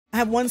I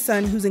have one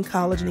son who's in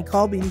college, and he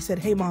called me and he said,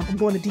 "Hey, Mom, I'm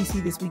going to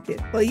DC this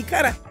weekend." Well, he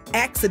kind of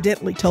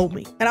accidentally told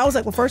me. And I was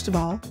like, well, first of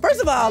all,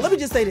 let me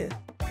just say this.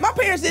 My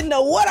parents didn't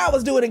know what I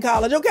was doing in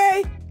college,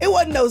 okay? It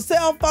wasn't no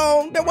cell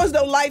phone. There was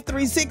no Life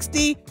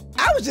 360.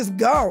 I was just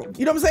gone.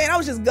 You know what I'm saying? I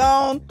was just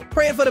gone,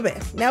 praying for the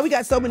best. Now we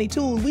got so many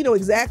tools. We know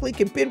exactly,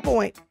 can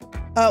pinpoint.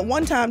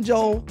 One time,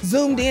 Joel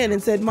zoomed in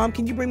and said, "Mom,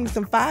 can you bring me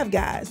some Five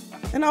Guys?"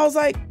 And I was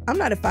like, "I'm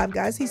not at Five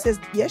Guys." He says,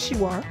 "Yes,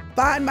 you are.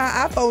 Find my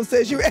iPhone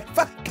says you're at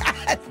Five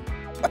Guys."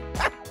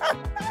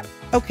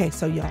 Okay,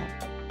 so y'all,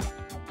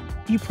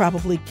 you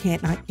probably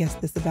can't not guess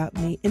this about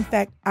me. In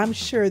fact, I'm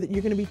sure that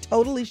you're going to be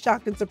totally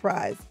shocked and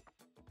surprised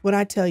when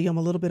I tell you I'm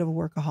a little bit of a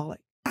workaholic.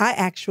 I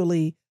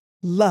actually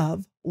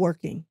love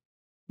working.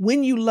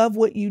 When you love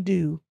what you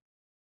do,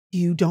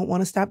 you don't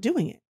want to stop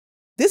doing it.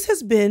 This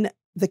has been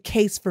the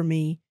case for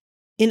me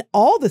in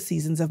all the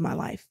seasons of my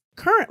life.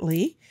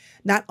 Currently,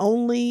 not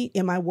only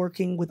am I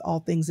working with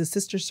All Things a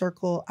Sister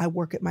Circle, I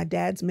work at my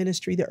dad's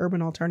ministry, the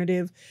Urban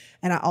Alternative,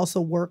 and I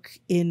also work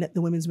in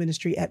the women's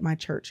ministry at my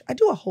church. I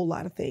do a whole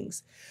lot of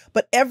things,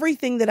 but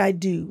everything that I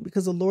do,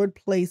 because the Lord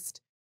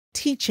placed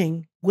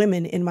teaching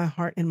women in my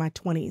heart in my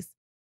 20s,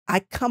 I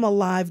come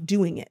alive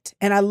doing it,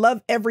 and I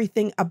love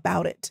everything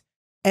about it.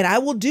 And I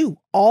will do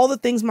all the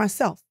things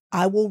myself.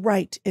 I will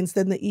write and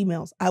send the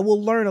emails. I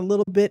will learn a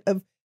little bit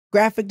of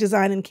graphic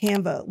design in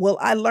Canva. Well,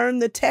 I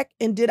learned the tech,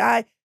 and did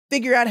I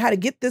figure out how to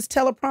get this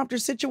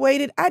teleprompter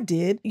situated? I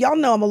did. Y'all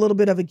know I'm a little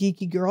bit of a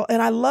geeky girl,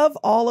 and I love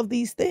all of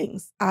these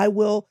things. I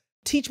will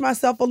teach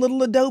myself a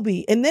little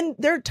Adobe. And then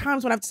there are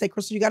times when I have to say,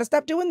 Chrystal, you got to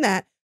stop doing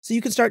that so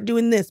you can start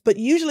doing this. But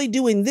usually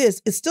doing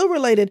this is still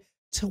related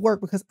to work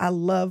because I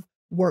love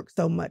work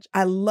so much.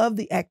 I love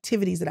the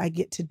activities that I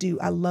get to do.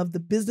 I love the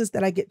business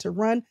that I get to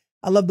run.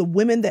 I love the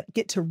women that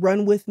get to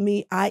run with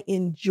me. I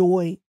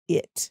enjoy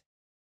it.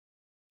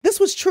 This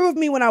was true of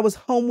me when I was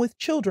home with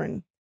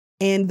children,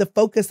 and the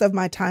focus of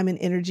my time and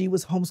energy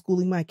was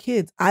homeschooling my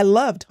kids. I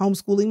loved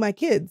homeschooling my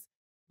kids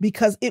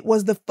because it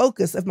was the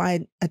focus of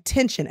my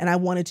attention, and I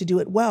wanted to do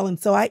it well. And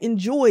so I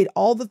enjoyed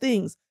all the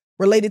things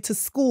related to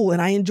school,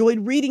 and I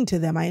enjoyed reading to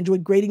them. I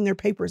enjoyed grading their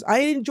papers. I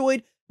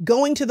enjoyed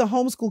going to the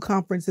homeschool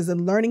conferences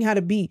and learning how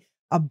to be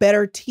a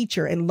better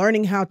teacher and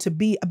learning how to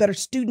be a better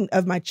student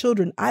of my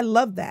children. I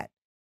love that.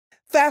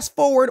 Fast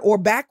forward or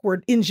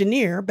backward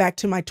engineer back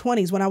to my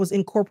 20s when I was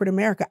in corporate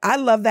America. I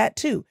love that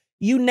too.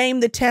 You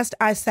name the test,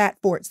 I sat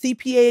for it.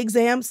 CPA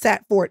exam,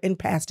 sat for it and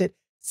passed it.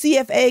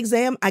 CFA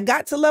exam, I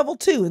got to level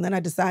 2 and then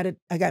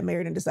I got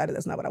married and decided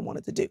that's not what I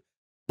wanted to do.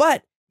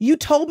 But you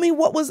told me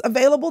what was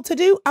available to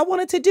do. I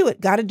wanted to do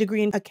it. Got a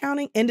degree in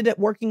accounting, ended up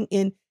working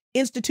in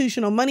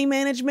institutional money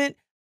management.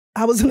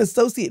 I was an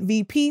associate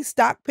VP,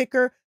 stock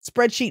picker,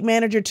 spreadsheet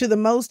manager to the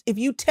most. If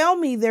you tell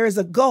me there is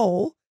a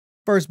goal,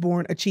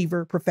 firstborn,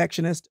 achiever,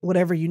 perfectionist,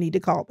 whatever you need to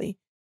call me,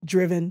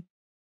 driven,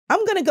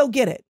 I'm going to go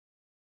get it.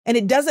 And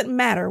it doesn't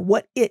matter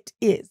what it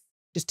is.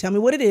 Just tell me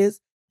what it is.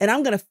 And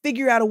I'm going to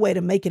figure out a way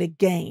to make it a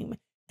game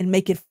and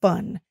make it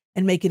fun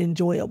and make it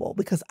enjoyable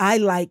because I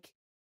like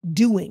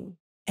doing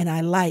and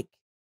I like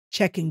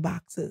checking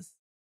boxes.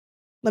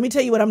 Let me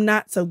tell you what I'm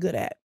not so good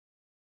at.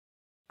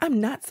 I'm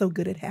not so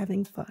good at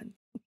having fun.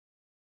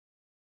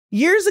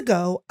 Years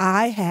ago,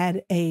 I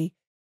had an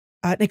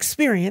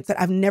experience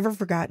that I've never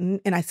forgotten,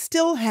 and I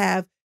still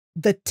have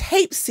the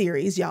tape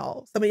series,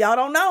 y'all. Some of y'all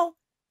don't know.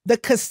 The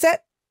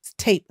cassette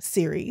tape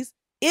series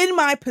in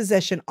my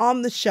possession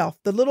on the shelf.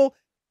 The little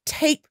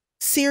tape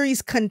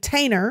series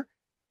container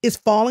is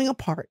falling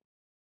apart,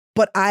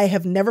 but I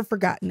have never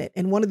forgotten it.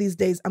 And one of these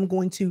days, I'm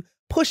going to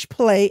push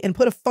play and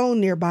put a phone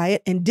nearby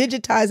it and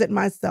digitize it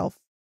myself.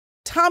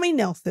 Tommy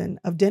Nelson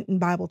of Denton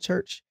Bible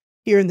Church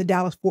here in the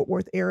Dallas-Fort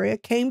Worth area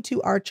came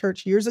to our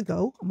church years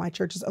ago. My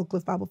church is Oak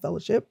Cliff Bible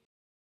Fellowship.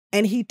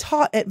 And he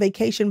taught at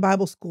Vacation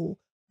Bible School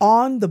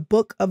on the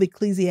book of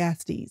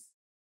Ecclesiastes,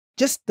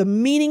 just the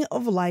meaning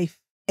of life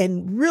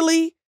and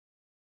really,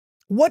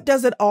 what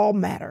does it all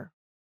matter?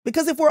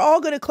 Because if we're all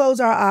going to close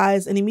our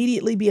eyes and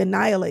immediately be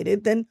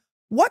annihilated, then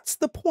what's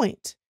the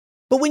point?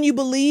 But when you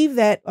believe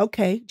that,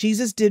 okay,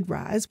 Jesus did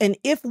rise, and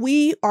if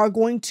we are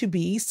going to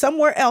be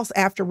somewhere else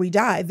after we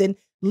die, then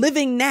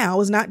living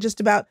now is not just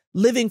about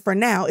living for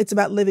now, it's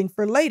about living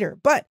for later.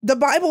 But the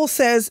Bible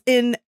says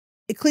in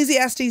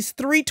Ecclesiastes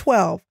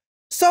 3:12,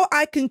 so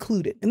I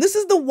concluded, and this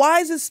is the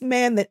wisest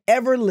man that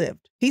ever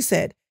lived. He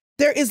said,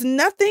 there is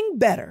nothing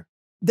better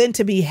than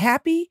to be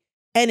happy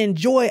and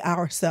enjoy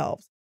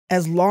ourselves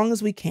as long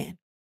as we can.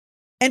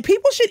 And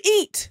people should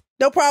eat,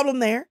 no problem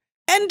there,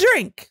 and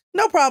drink,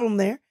 no problem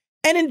there,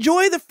 and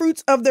enjoy the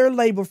fruits of their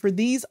labor, for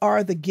these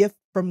are the gift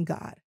from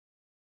God.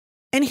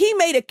 And he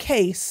made a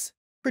case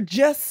for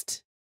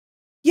just,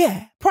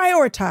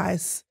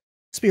 prioritize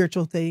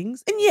spiritual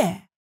things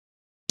and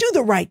do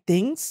the right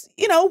things,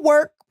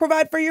 work,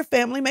 provide for your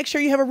family, make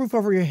sure you have a roof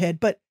over your head,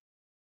 but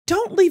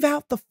don't leave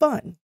out the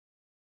fun.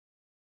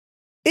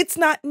 It's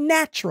not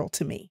natural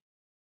to me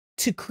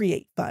to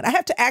create fun. I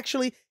have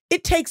to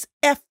it takes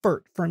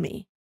effort for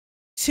me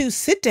to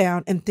sit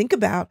down and think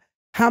about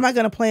how am I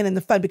going to plan in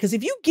the fun? Because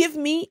if you give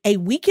me a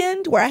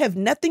weekend where I have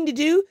nothing to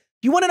do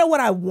You want to know what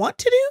I want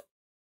to do?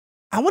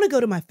 I want to go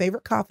to my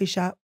favorite coffee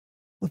shop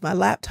with my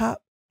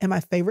laptop and my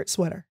favorite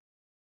sweater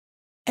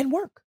and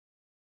work.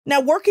 Now,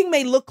 working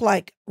may look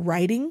like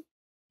writing.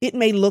 It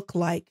may look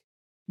like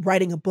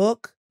writing a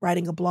book,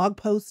 writing a blog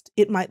post.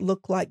 It might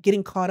look like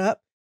getting caught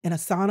up in a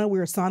sauna.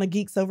 We're sauna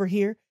geeks over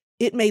here.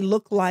 It may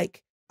look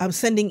like I'm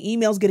sending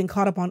emails, getting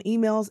caught up on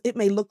emails. It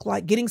may look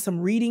like getting some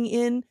reading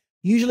in,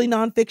 usually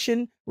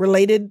nonfiction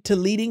related to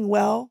leading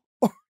well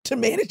or to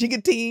managing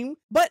a team.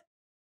 But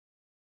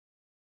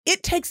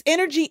it takes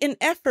energy and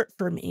effort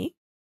for me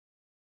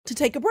to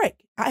take a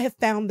break. I have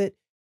found that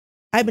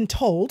I've been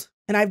told,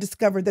 and I've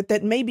discovered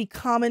that may be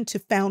common to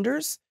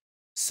founders.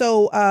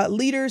 So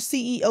leaders,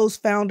 CEOs,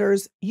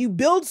 founders, you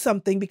build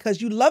something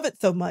because you love it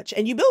so much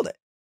and you build it.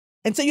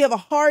 And so you have a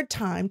hard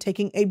time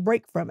taking a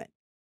break from it.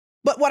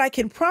 But what I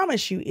can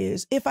promise you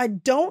is if I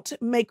don't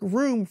make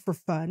room for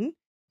fun,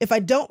 if I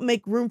don't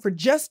make room for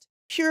just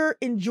pure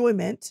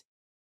enjoyment,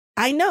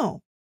 I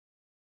know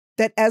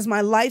that as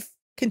my life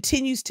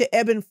continues to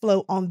ebb and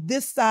flow on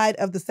this side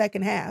of the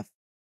second half,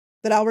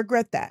 that I'll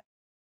regret that.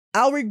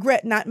 I'll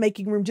regret not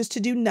making room just to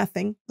do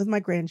nothing with my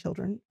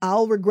grandchildren.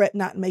 I'll regret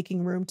not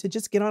making room to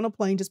just get on a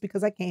plane just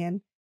because I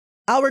can.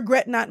 I'll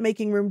regret not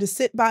making room to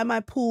sit by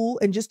my pool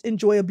and just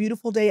enjoy a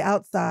beautiful day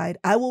outside.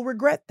 I will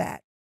regret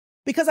that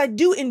because I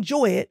do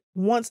enjoy it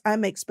once I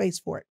make space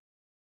for it.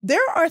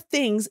 There are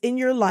things in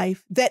your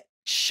life that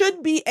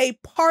should be a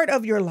part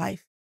of your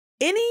life.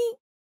 Any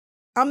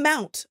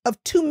amount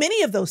of too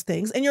many of those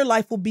things and your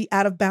life will be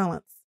out of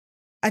balance.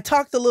 I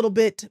talked a little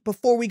bit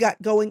before we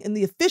got going in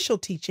the official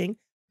teaching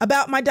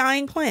about my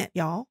dying plant,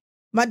 y'all.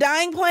 My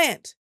dying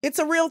plant. It's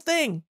a real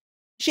thing.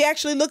 She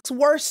actually looks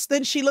worse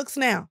than she looks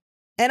now.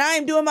 And I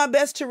am doing my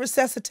best to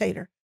resuscitate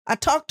her. I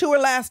talked to her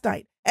last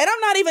night. And I'm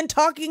not even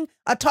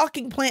a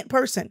talking plant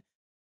person.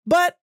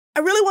 But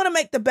I really want to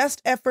make the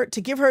best effort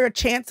to give her a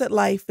chance at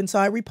life. And so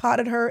I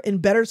repotted her in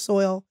better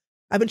soil.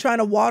 I've been trying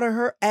to water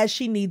her as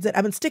she needs it.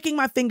 I've been sticking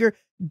my finger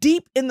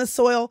deep in the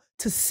soil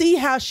to see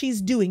how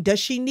she's doing. Does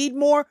she need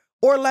more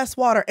or less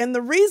water? And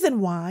the reason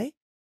why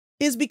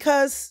is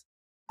because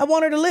I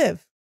want her to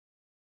live.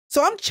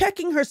 So I'm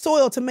checking her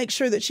soil to make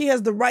sure that she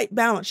has the right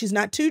balance. She's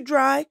not too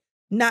dry,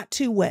 not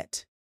too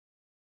wet.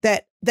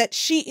 That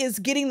she is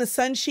getting the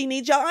sun she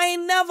needs. Y'all, I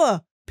ain't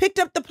never picked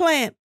up the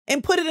plant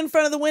and put it in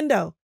front of the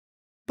window.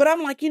 But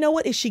I'm like, you know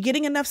what? Is she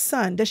getting enough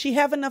sun? Does she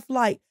have enough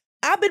light?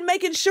 I've been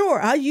making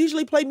sure. I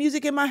usually play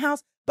music in my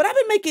house, but I've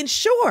been making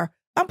sure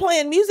I'm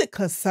playing music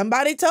because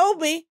somebody told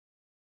me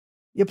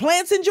your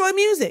plants enjoy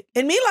music.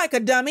 And me like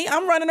a dummy,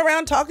 I'm running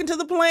around talking to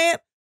the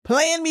plant,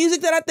 playing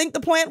music that I think the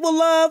plant will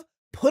love,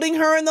 putting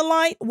her in the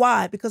light.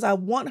 Why? Because I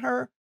want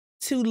her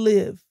to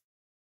live.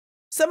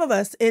 Some of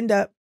us end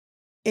up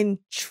in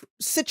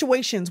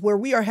situations where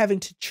we are having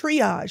to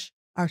triage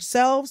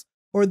ourselves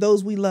or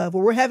those we love,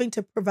 or we're having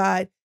to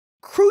provide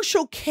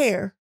crucial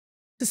care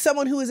to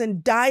someone who is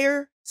in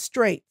dire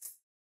straits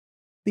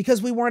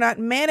because we were not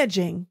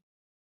managing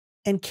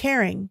and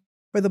caring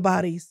for the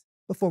bodies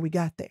before we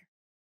got there.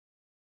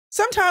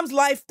 Sometimes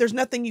life, there's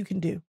nothing you can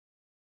do.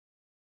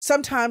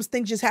 Sometimes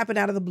things just happen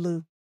out of the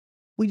blue.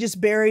 We just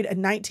buried a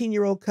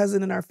 19-year-old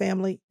cousin in our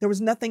family. There was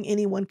nothing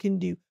anyone can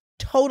do.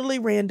 Totally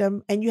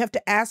random. And you have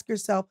to ask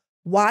yourself,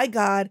 why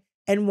God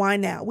and why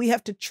now? We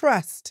have to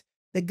trust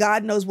that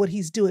God knows what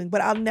he's doing. But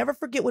I'll never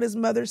forget what his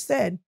mother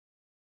said.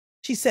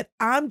 She said,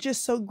 I'm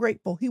just so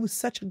grateful. He was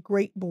such a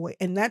great boy.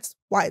 And that's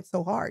why it's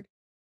so hard.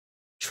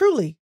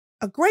 Truly,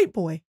 a great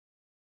boy.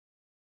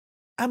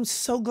 I'm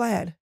so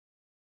glad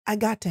I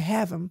got to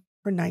have him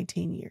for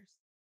 19 years.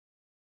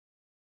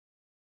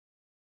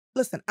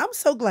 Listen, I'm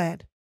so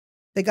glad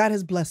that God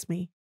has blessed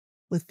me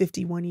with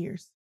 51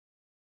 years.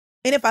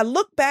 And if I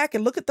look back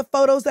and look at the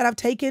photos that I've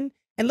taken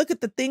and look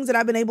at the things that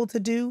I've been able to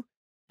do,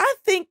 I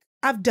think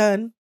I've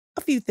done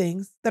a few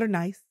things that are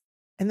nice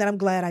and that I'm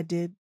glad I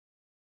did.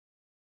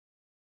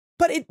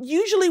 But it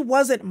usually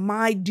wasn't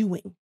my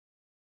doing.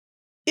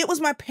 It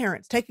was my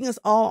parents taking us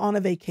all on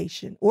a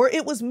vacation, or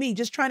it was me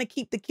just trying to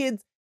keep the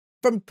kids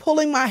from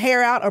pulling my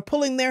hair out or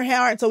pulling their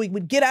hair out so we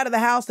would get out of the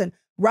house and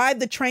ride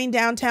the train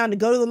downtown to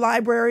go to the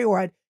library, or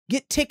I'd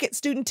get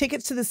student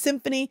tickets to the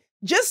symphony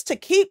just to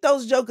keep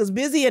those jokers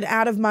busy and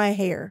out of my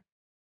hair.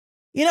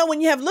 You know, when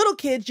you have little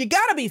kids, you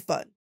gotta be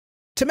fun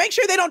to make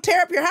sure they don't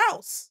tear up your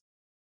house.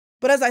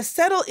 But as I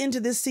settle into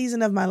this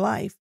season of my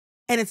life,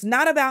 and it's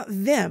not about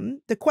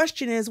them, the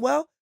question is,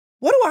 well,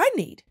 what do I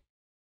need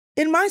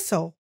in my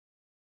soul?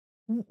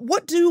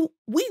 What do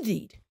we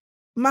need?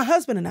 My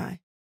husband and I.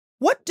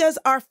 What does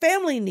our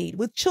family need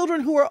with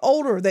children who are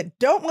older that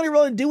don't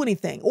really do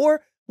anything,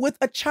 or with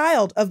a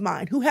child of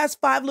mine who has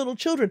 5 little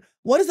children?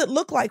 What does it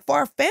look like for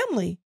our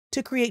family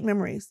to create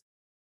memories?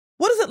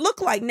 What does it look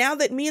like now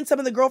that me and some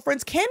of the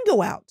girlfriends can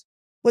go out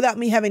without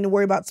me having to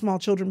worry about small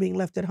children being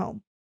left at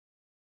home?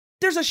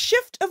 There's a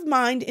shift of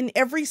mind in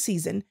every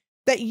season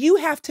that you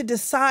have to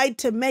decide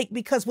to make,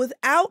 because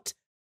without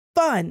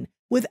fun,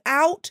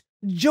 without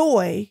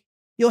joy,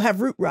 you'll have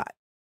root rot.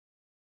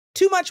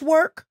 Too much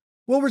work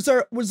will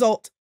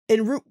result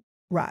in root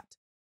rot,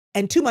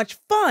 and too much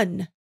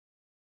fun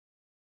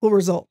will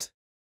result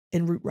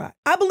in root rot.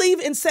 I believe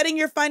in setting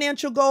your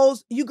financial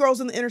goals. You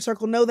girls in the inner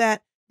circle know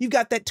that. You've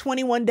got that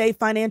 21-day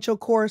financial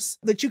course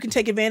that you can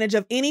take advantage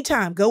of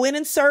anytime. Go in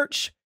and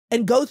search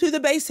and go through the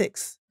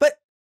basics. But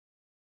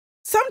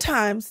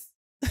sometimes,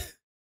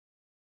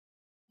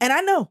 and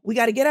I know we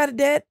got to get out of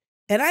debt,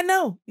 and I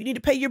know you need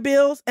to pay your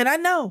bills, and I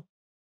know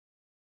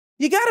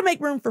you got to make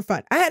room for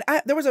fun.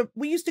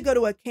 We used to go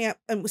to a camp,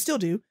 and we still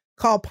do,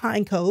 called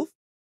Pine Cove.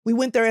 We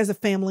went there as a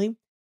family,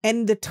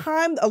 and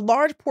a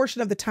large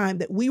portion of the time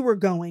that we were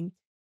going,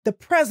 the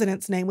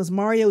president's name was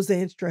Mario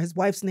Zanstra. His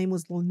wife's name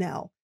was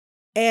Linnell.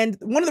 And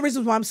one of the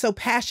reasons why I'm so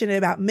passionate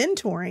about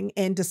mentoring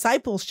and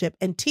discipleship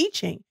and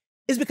teaching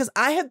is because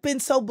I have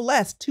been so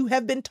blessed to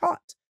have been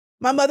taught.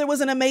 My mother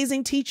was an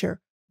amazing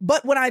teacher.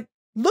 But when I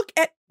look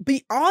at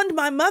beyond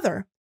my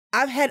mother,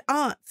 I've had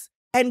aunts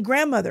and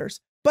grandmothers,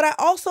 but I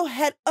also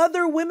had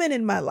other women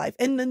in my life.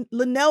 And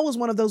Linnell was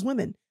one of those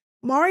women.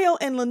 Mario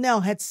and Linnell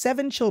have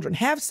 7 children.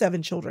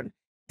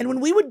 And when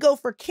we would go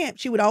for camp,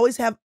 she would always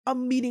have a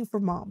meeting for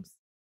moms.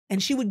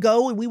 And she would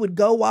go, and we would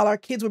go while our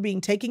kids were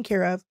being taken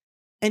care of.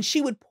 And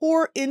she would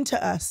pour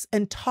into us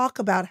and talk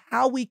about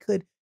how we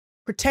could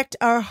protect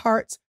our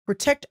hearts,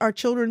 protect our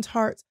children's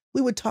hearts.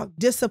 We would talk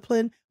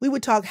discipline. We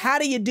would talk, how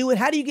do you do it?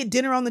 How do you get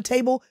dinner on the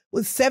table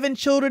with 7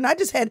 children? I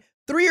just had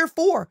 3 or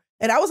 4.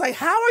 And I was like,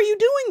 how are you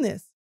doing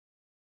this?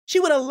 She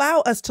would allow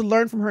us to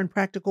learn from her in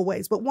practical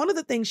ways. But one of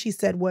the things she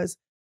said was,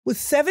 with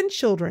 7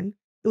 children,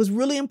 it was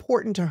really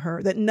important to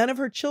her that none of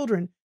her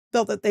children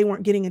felt that they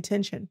weren't getting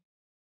attention.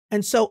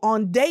 And so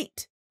on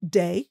date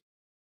day,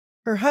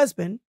 her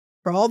husband,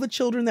 for all the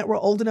children that were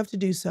old enough to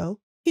do so,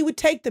 he would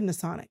take them to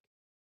Sonic,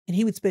 and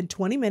he would spend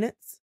 20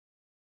 minutes,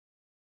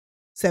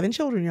 7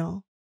 children,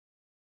 y'all,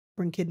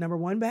 bring kid number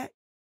 1 back,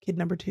 kid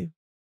number 2,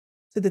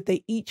 so that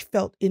they each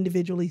felt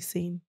individually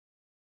seen.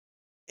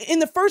 In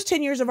the first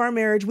 10 years of our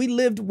marriage, we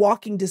lived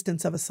walking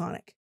distance of a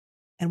Sonic,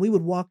 and we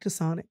would walk to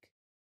Sonic.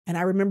 And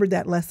I remembered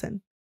that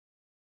lesson.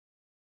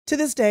 To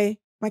this day,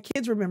 my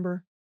kids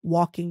remember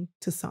walking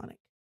to Sonic.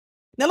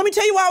 Now, let me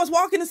tell you why I was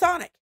walking to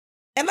Sonic.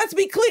 And let's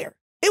be clear.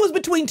 It was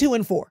between 2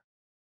 and 4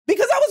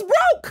 because I was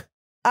broke.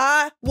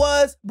 I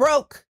was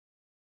broke,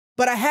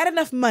 but I had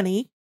enough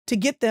money to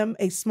get them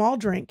a small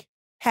drink,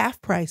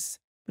 half price,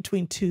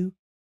 between 2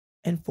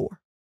 and 4.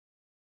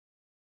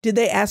 Did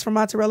they ask for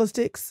mozzarella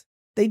sticks?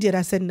 They did.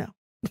 I said no.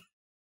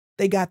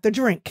 They got the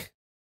drink,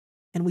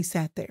 and we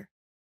sat there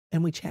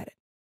and we chatted.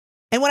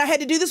 And when I had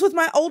to do this with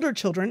my older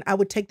children, I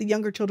would take the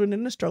younger children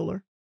in a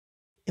stroller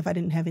if I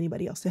didn't have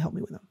anybody else to help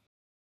me with them.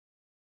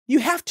 You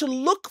have to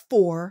look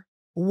for,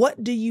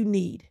 what do you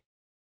need?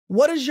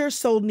 What does your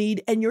soul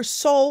need? And your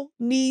soul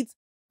needs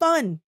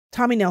fun.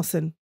 Tommy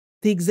Nelson,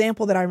 the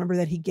example that I remember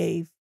that he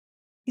gave,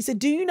 he said,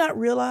 do you not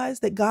realize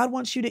that God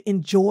wants you to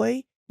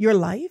enjoy your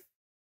life?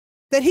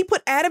 That he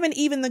put Adam and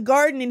Eve in the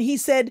garden and he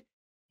said,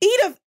 eat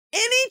of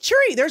any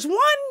tree. There's one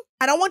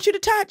I don't want you to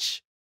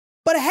touch,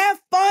 but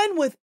have fun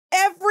with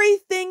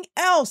everything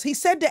else. He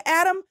said to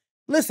Adam,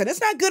 listen,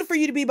 it's not good for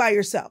you to be by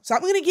yourself. So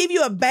I'm going to give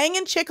you a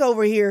banging chick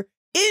over here.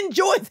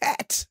 Enjoy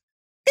that.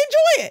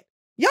 Enjoy it.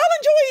 Y'all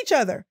enjoy each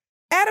other.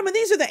 Adam, and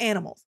these are the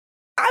animals.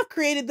 I've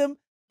created them.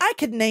 I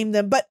could name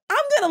them, but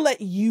I'm going to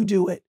let you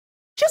do it.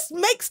 Just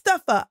make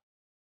stuff up.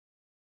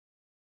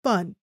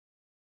 Fun.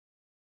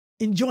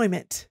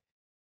 Enjoyment.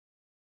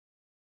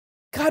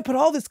 God put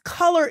all this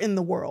color in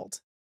the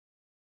world.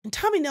 And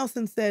Tommy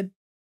Nelson said,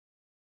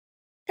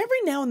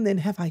 every now and then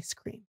have ice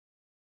cream.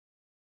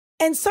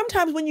 And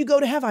sometimes when you go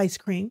to have ice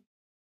cream,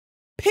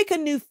 pick a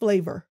new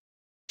flavor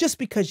just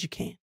because you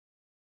can.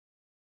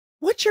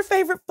 What's your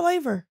favorite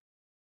flavor?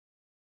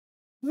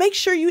 Make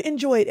sure you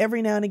enjoy it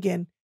every now and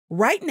again.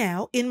 Right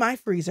now in my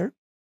freezer,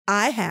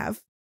 I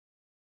have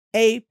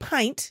a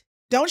pint,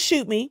 don't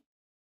shoot me,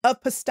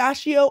 of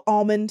pistachio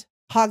almond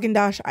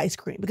Haagen-Dazs ice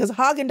cream because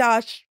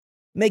Haagen-Dazs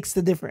makes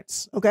the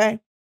difference, okay?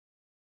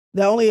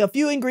 There are only a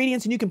few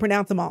ingredients and you can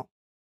pronounce them all.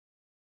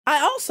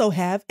 I also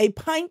have a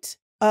pint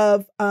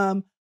of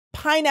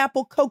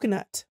pineapple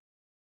coconut.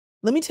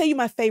 Let me tell you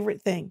my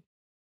favorite thing.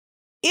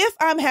 If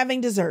I'm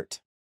having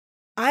dessert,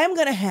 I am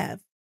going to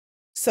have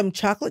some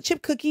chocolate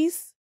chip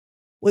cookies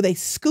with a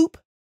scoop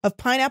of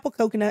pineapple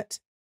coconut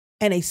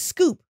and a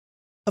scoop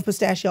of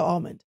pistachio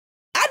almond.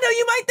 I know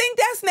you might think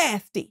that's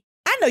nasty.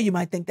 I know you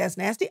might think that's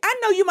nasty. I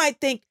know you might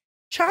think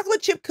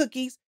chocolate chip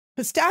cookies,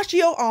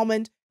 pistachio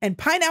almond, and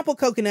pineapple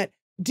coconut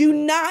do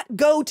not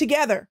go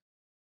together.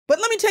 But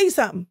let me tell you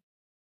something.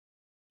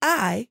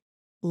 I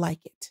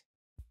like it.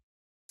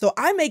 So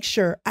I make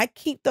sure I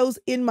keep those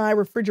in my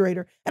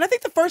refrigerator. And I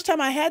think the first time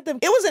I had them,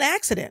 it was an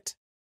accident.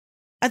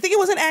 I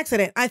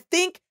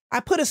think I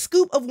put a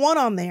scoop of one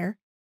on there.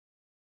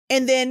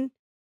 And then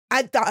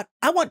I thought,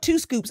 I want 2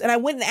 scoops. And I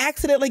went and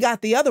accidentally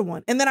got the other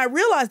one. And then I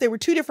realized they were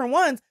 2 different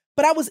ones,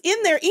 but I was in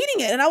there eating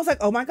it. And I was like,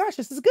 oh my gosh,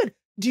 this is good.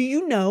 Do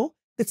you know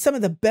that some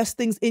of the best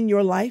things in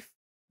your life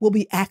will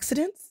be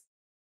accidents?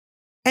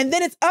 And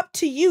then it's up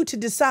to you to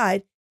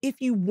decide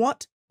if you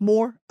want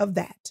more of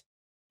that.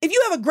 If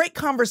you have a great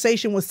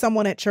conversation with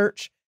someone at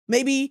church,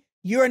 maybe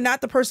you're not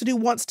the person who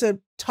wants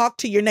to talk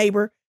to your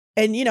neighbor,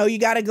 And, you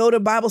got to go to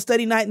Bible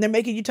study night and they're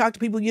making you talk to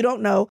people you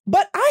don't know.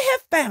 But I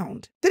have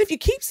found that if you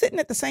keep sitting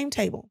at the same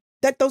table,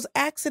 that those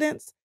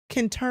accidents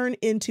can turn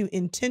into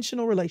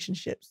intentional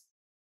relationships.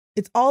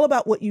 It's all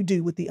about what you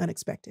do with the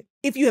unexpected.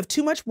 If you have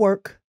too much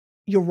work,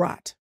 you'll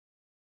rot.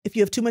 If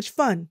you have too much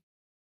fun,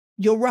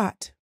 you'll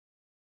rot.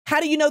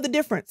 How do you know the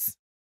difference?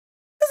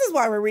 This is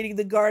why we're reading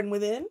The Garden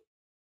Within.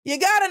 You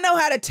got to know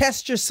how to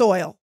test your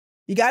soil.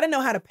 You got to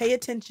know how to pay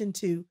attention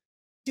to,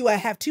 do I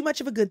have too much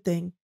of a good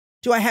thing?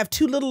 Do I have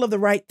too little of the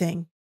right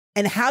thing?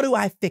 And how do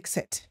I fix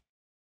it?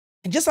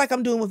 And just like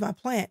I'm doing with my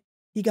plant,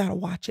 you got to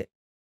watch it.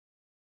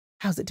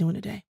 How's it doing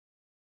today?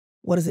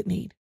 What does it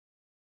need?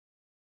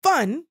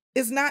 Fun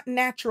is not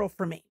natural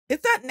for me.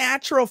 It's not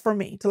natural for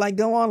me to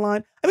go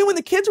online. I mean, when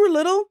the kids were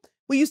little,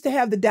 we used to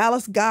have the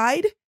Dallas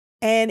Guide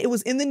and it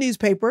was in the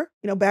newspaper,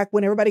 back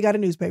when everybody got a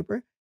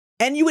newspaper.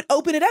 And you would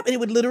open it up and it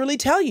would literally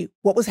tell you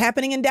what was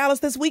happening in Dallas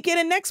this weekend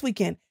and next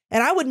weekend.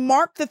 And I would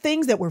mark the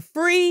things that were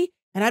free.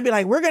 And I'd be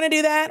like, we're going to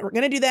do that. We're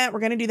going to do that. We're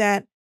going to do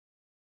that.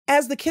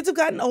 As the kids have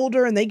gotten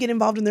older and they get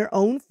involved in their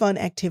own fun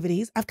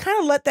activities, I've kind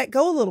of let that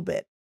go a little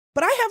bit.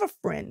 But I have a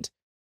friend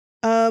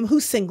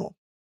who's single.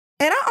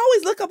 And I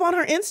always look up on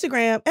her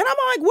Instagram and I'm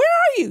like, where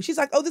are you? She's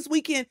like, oh, this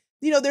weekend,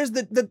 there's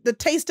the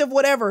taste of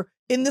whatever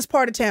in this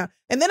part of town.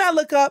 And then I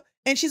look up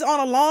and she's on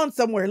a lawn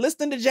somewhere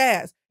listening to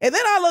jazz. And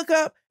then I look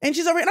up and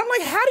she's over here and I'm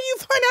like, how do you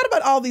find out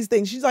about all these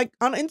things? She's like,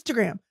 on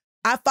Instagram.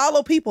 I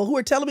follow people who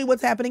are telling me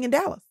what's happening in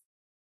Dallas.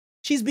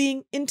 She's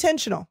being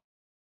intentional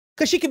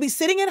because she could be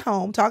sitting at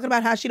home talking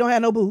about how she don't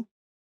have no boo,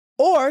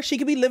 or she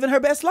could be living her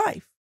best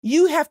life.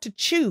 You have to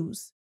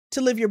choose to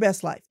live your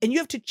best life, and you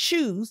have to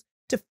choose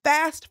to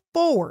fast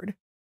forward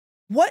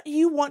what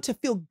you want to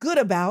feel good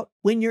about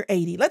when you're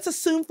 80. Let's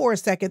assume for a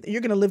second that you're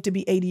going to live to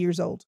be 80 years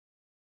old.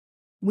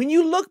 When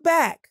you look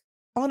back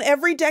on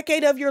every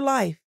decade of your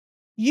life,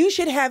 you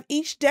should have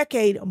each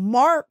decade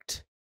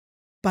marked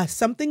by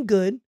something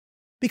good,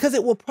 because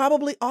it will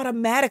probably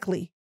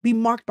automatically be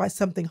marked by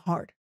something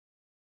hard.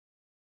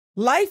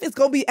 Life is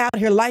going to be out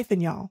here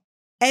lifing, y'all.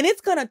 And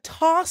it's going to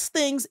toss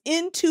things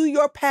into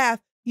your path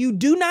you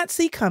do not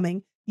see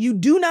coming, you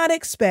do not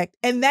expect,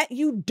 and that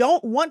you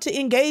don't want to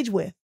engage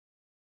with.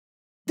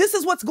 This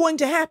is what's going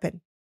to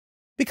happen.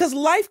 Because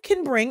life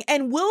can bring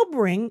and will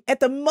bring,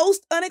 at the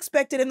most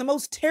unexpected and the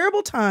most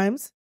terrible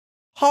times,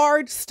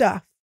 hard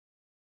stuff.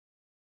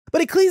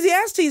 But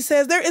Ecclesiastes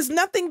says there is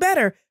nothing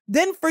better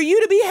than for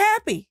you to be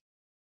happy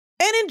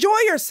and enjoy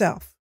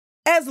yourself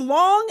as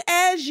long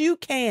as you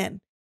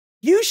can.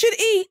 You should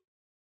eat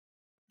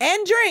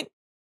and drink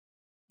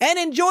and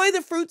enjoy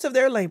the fruits of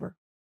their labor,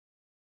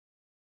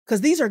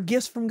 because these are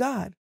gifts from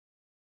God.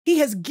 He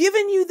has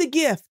given you the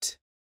gift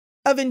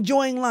of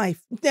enjoying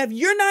life. Now, if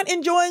you're not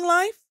enjoying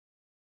life,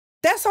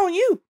 that's on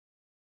you,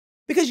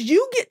 because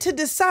you get to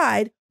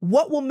decide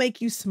what will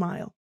make you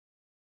smile.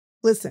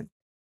 Listen,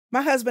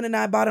 my husband and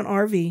I bought an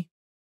RV.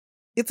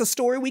 It's a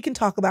story we can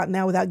talk about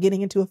now without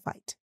getting into a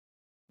fight.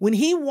 When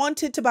he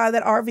wanted to buy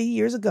that RV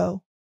years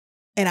ago,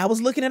 and I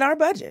was looking at our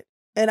budget,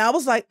 and I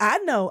was like, I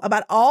know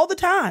about all the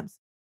times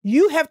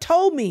you have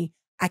told me,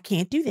 I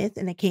can't do this,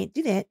 and I can't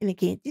do that, and I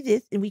can't do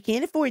this, and we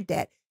can't afford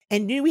that.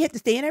 And then we have to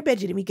stay in our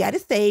budget, and we got to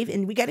save,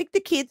 and we got to get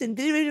the kids, and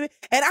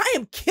I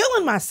am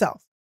killing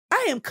myself.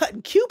 I am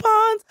cutting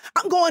coupons.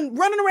 I'm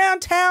running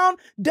around town,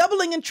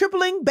 doubling and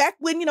tripling back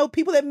when,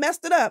 people that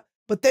messed it up.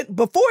 But then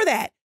before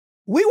that,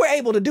 we were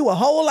able to do a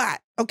whole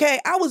lot. Okay.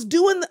 I was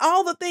doing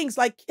all the things,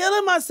 like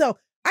killing myself.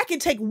 I can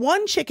take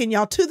one chicken,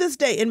 y'all, to this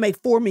day and make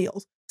 4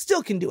 meals.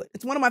 Still can do it.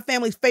 It's one of my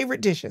family's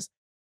favorite dishes.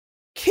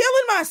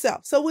 Killing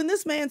myself. So when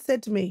this man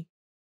said to me,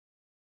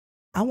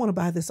 I want to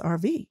buy this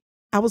RV,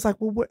 I was like,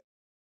 well, what?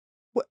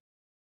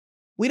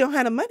 We don't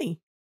have the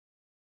money.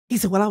 He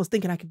said, well, I was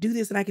thinking I could do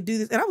this and I could do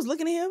this. And I was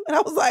looking at him and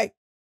I was like,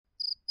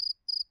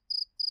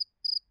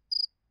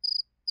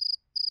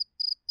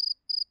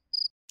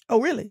 oh,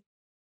 really? Is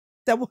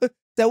that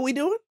what we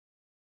doing?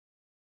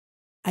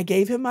 I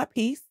gave him my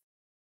piece.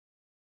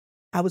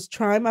 I was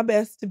trying my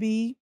best to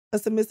be a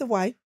submissive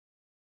wife,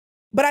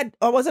 but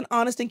I was an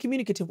honest and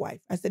communicative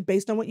wife. I said,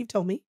 based on what you've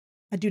told me,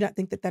 I do not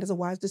think that that is a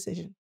wise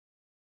decision,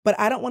 but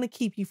I don't want to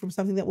keep you from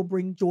something that will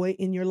bring joy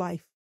in your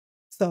life.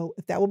 So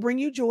if that will bring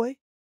you joy,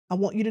 I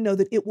want you to know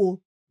that it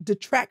will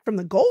detract from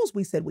the goals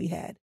we said we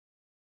had.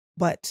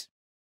 But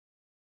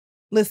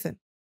listen,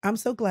 I'm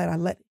so glad I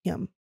let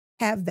him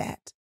have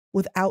that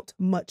without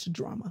much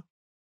drama.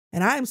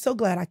 And I am so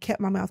glad I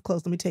kept my mouth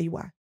closed. Let me tell you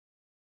why.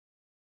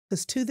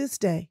 Because to this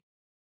day,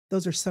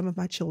 those are some of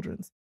my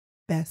children's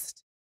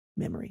best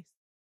memories.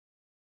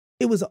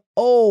 It was an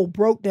old,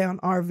 broke down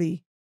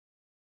RV.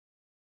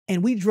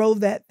 And we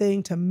drove that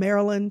thing to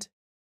Maryland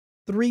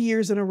 3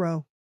 years in a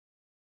row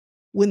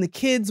when the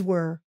kids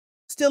were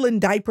still in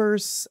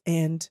diapers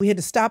and we had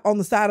to stop on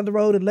the side of the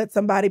road and let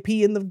somebody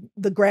pee in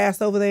the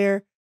grass over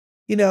there.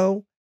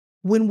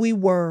 When we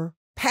were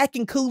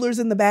packing coolers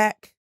in the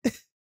back.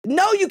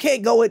 No, you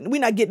can't go in.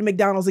 We're not getting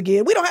McDonald's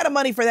again. We don't have the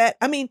money for that.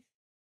 I mean,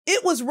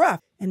 it was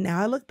rough. And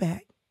now I look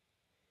back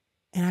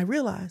and I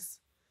realize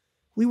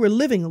we were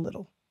living a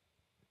little.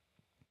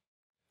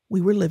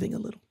 We were living a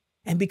little.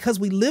 And because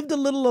we lived a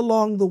little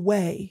along the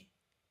way,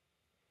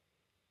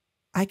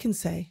 I can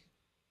say,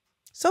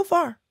 so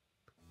far,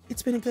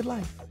 it's been a good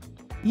life.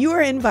 You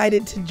are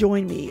invited to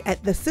join me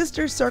at the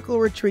Sister Circle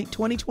Retreat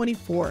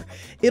 2024.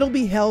 It'll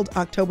be held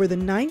October the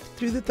 9th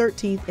through the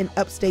 13th in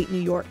upstate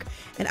New York.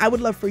 And I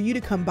would love for you to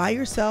come by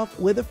yourself,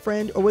 with a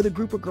friend, or with a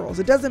group of girls.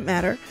 It doesn't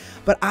matter,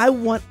 but I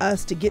want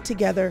us to get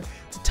together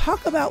to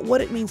talk about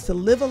what it means to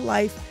live a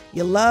life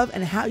you love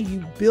and how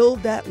you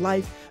build that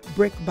life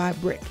brick by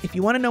brick. If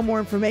you want to know more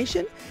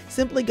information,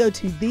 simply go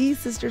to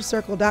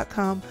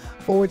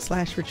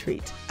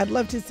thesistercircle.com/retreat. I'd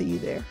love to see you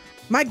there.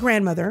 My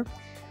grandmother,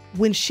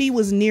 when she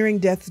was nearing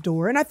death's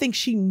door, and I think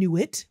she knew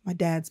it, my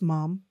dad's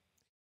mom,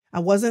 I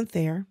wasn't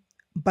there,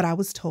 but I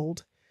was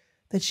told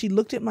that she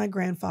looked at my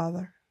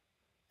grandfather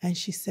and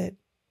she said,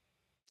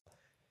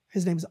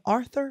 his name is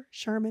Arthur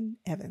Sherman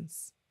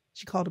Evans.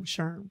 She called him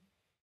Sherm.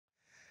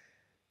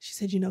 She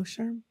said, you know,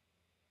 Sherm,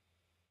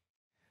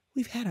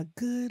 we've had a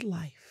good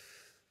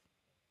life.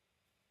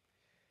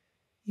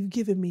 You've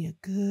given me a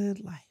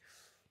good life.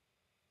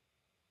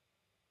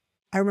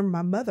 I remember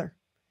my mother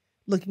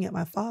looking at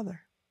my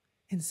father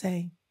and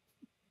saying,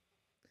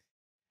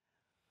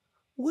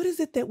 what is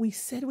it that we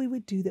said we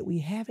would do that we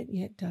haven't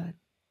yet done?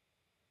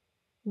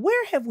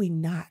 Where have we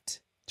not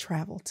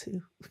traveled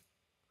to?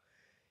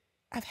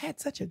 I've had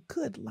such a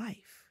good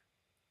life.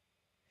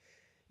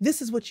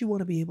 This is what you want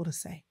to be able to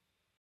say.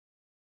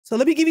 So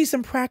let me give you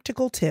some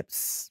practical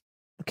tips,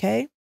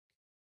 okay?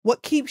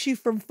 What keeps you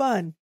from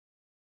fun?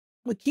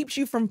 What keeps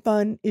you from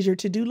fun is your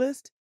to-do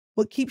list.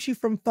 What keeps you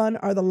from fun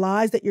are the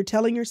lies that you're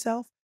telling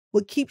yourself.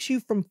 What keeps you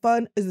from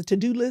fun is a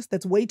to-do list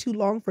that's way too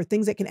long for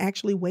things that can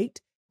actually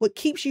wait. What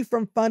keeps you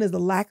from fun is the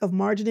lack of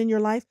margin in your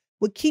life.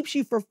 What keeps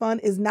you from fun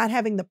is not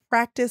having the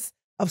practice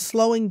of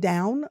slowing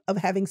down, of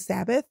having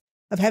Sabbath,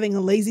 of having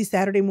a lazy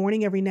Saturday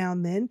morning every now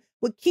and then.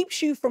 What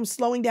keeps you from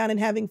slowing down and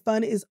having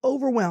fun is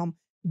overwhelm,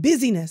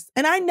 busyness.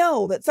 And I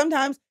know that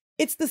sometimes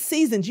it's the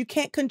seasons. You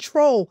can't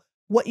control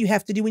what you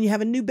have to do when you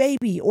have a new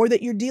baby, or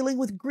that you're dealing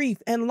with grief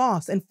and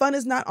loss, and fun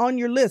is not on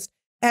your list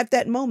at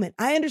that moment.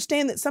 I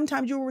understand that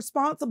sometimes you're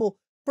responsible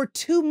for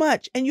too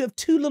much and you have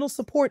too little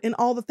support in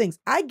all the things.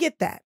 I get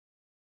that.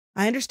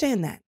 I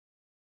understand that.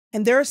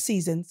 And there are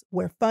seasons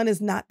where fun is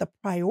not the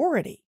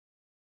priority.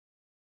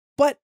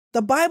 But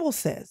the Bible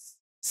says,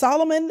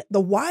 Solomon,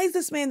 the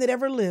wisest man that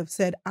ever lived,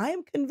 said, I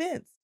am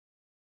convinced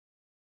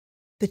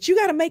that you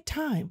got to make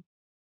time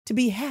to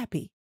be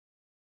happy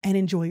and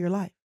enjoy your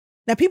life.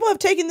 Now, people have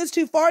taken this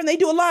too far and they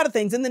do a lot of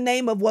things in the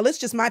name of, well, it's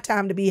just my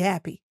time to be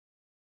happy.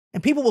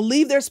 And people will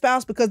leave their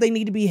spouse because they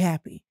need to be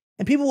happy.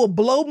 And people will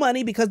blow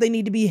money because they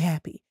need to be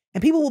happy.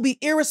 And people will be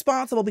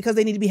irresponsible because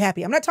they need to be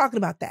happy. I'm not talking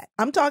about that.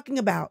 I'm talking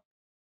about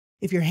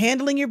if you're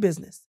handling your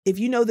business, if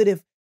you know that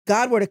if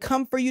God were to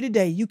come for you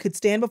today, you could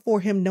stand before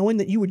him knowing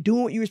that you were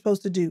doing what you were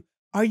supposed to do.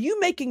 Are you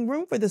making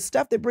room for the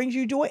stuff that brings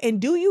you joy?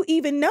 And do you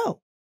even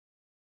know?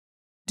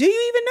 Do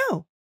you even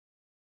know?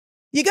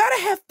 You got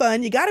to have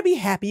fun. You got to be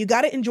happy. You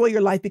got to enjoy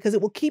your life because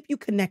it will keep you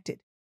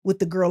connected with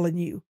the girl in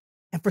you.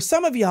 And for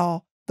some of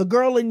y'all, the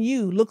girl in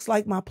you looks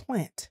like my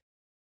plant.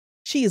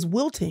 She is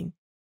wilting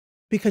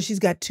because she's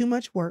got too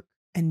much work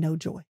and no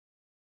joy.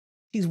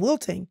 She's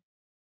wilting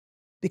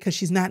because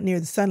she's not near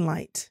the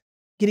sunlight,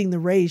 getting the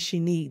rays she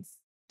needs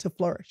to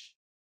flourish.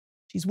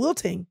 She's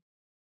wilting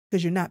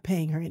because you're not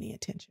paying her any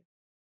attention.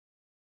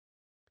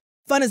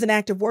 Fun is an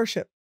act of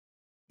worship.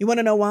 You want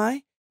to know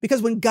why?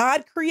 Because when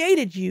God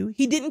created you,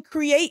 he didn't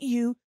create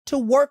you to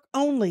work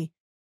only.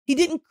 He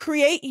didn't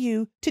create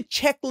you to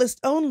checklist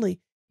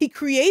only. He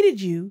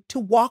created you to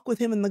walk with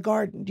him in the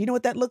garden. Do you know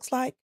what that looks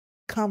like?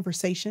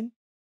 Conversation,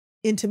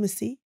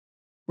 intimacy,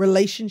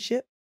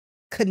 relationship,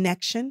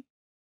 connection.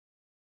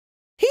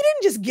 He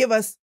didn't just give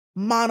us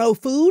mono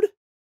food.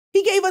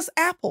 He gave us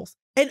apples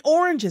and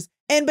oranges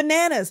and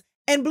bananas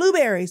and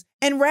blueberries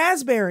and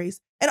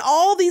raspberries and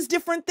all these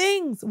different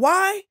things.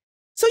 Why?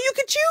 So you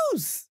could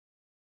choose.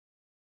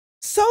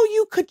 So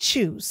you could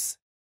choose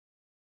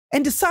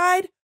and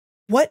decide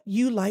what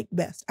you like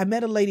best. I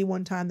met a lady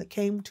one time that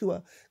came to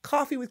a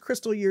coffee with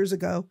Chrystal years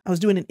ago. I was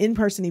doing an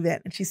in-person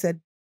event and she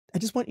said, I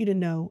just want you to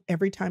know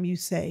every time you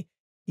say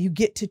you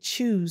get to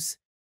choose,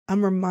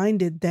 I'm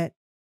reminded that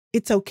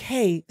it's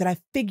okay that I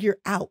figure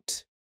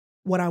out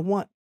what I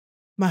want.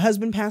 My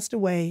husband passed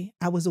away.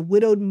 I was a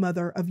widowed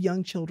mother of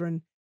young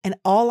children, and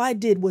all I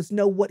did was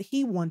know what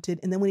he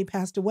wanted. And then when he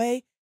passed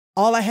away,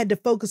 all I had to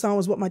focus on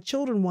was what my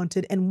children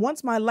wanted. And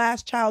once my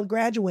last child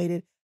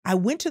graduated, I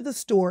went to the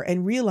store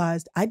and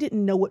realized I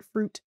didn't know what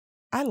fruit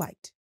I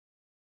liked.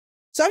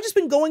 So I've just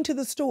been going to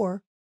the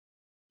store,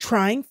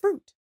 trying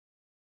fruit,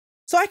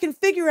 so I can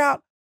figure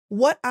out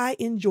what I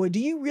enjoy. Do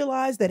you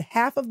realize that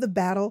half of the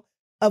battle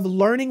of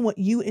learning what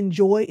you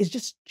enjoy is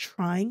just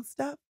trying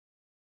stuff?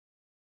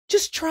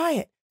 Just try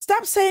it.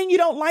 Stop saying you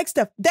don't like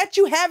stuff that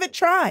you haven't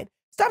tried.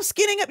 Stop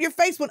skinning up your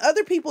face when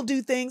other people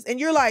do things and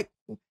you're like,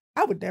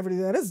 I would never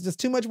do that. This is just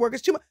too much work.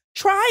 It's too much.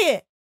 Try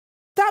it.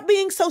 Stop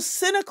being so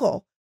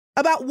cynical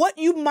about what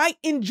you might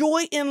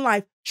enjoy in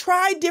life.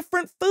 Try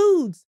different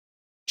foods.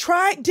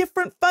 Try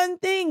different fun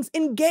things.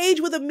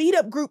 Engage with a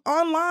meetup group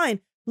online.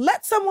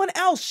 Let someone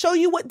else show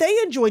you what they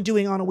enjoy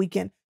doing on a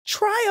weekend.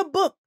 Try a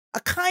book, a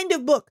kind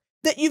of book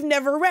that you've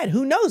never read.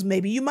 Who knows?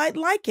 Maybe you might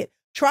like it.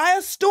 Try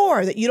a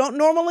store that you don't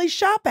normally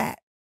shop at.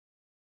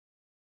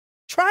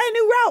 Try a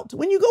new route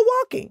when you go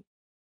walking.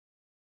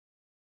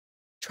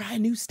 Try a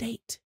new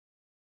state.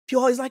 If you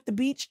always like the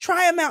beach,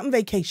 try a mountain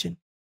vacation.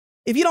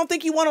 If you don't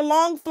think you want a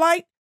long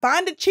flight,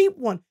 find a cheap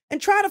one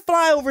and try to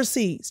fly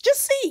overseas.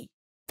 Just see.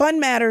 Fun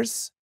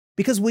matters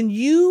because when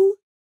you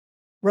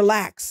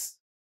relax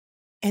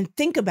and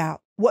think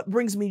about what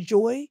brings me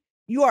joy,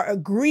 you are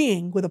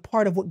agreeing with a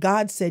part of what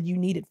God said you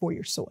needed for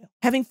your soil.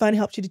 Having fun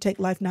helps you to take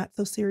life not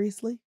so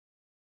seriously.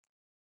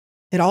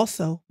 It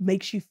also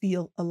makes you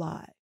feel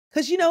alive.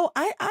 Because,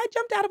 I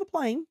jumped out of a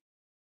plane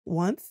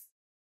once.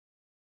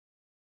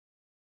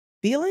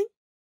 Feeling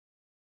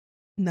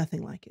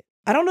nothing like it.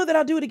 I don't know that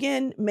I'll do it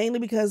again, mainly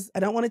because I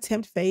don't want to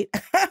tempt fate.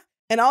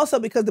 And also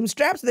because them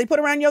straps that they put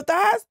around your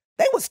thighs,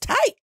 they was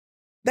tight.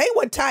 They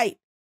were tight.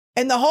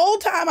 And the whole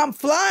time I'm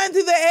flying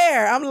through the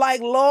air, I'm like,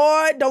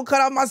 Lord, don't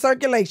cut off my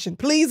circulation.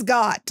 Please,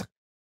 God.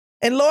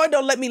 And Lord,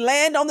 don't let me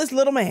land on this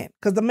little man.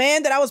 Because the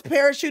man that I was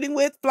parachuting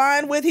with,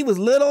 flying with, he was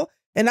little.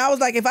 And I was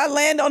like, if I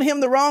land on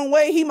him the wrong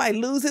way, he might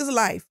lose his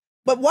life.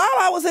 But while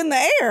I was in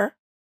the air,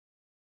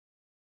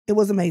 it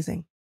was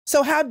amazing.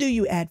 So how do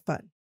you add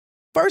fun?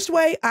 First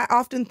way I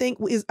often think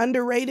is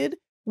underrated.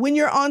 When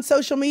you're on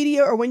social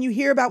media or when you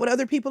hear about what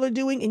other people are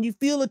doing and you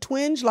feel a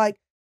twinge like,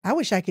 I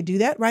wish I could do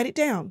that, write it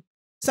down.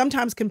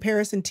 Sometimes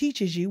comparison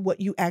teaches you what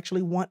you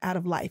actually want out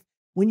of life.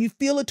 When you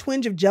feel a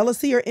twinge of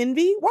jealousy or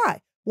envy,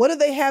 why? What do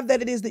they have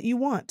that it is that you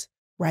want?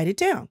 Write it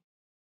down.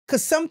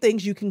 Because some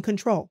things you can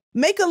control.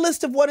 Make a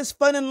list of what is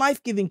fun and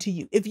life-giving to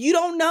you. If you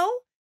don't know,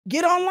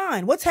 get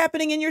online. What's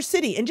happening in your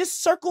city? And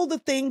just circle the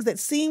things that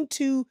seem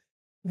to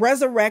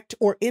resurrect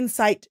or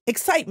incite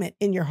excitement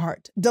in your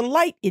heart,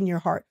 delight in your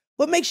heart.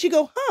 What makes you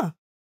go,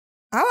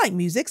 I like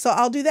music, so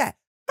I'll do that.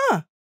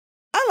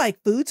 I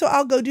like food, so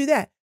I'll go do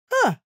that.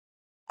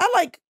 I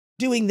like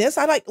doing this.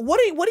 I like, what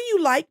do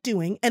you like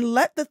doing? And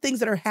let the things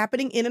that are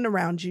happening in and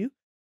around you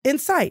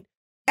incite.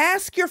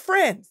 Ask your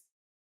friends,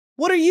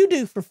 what do you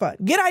do for fun?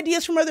 Get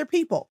ideas from other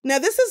people. Now,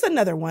 this is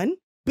another one.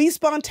 Be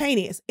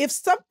spontaneous. If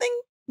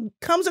something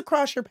comes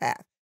across your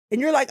path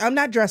and you're like, I'm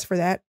not dressed for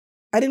that.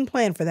 I didn't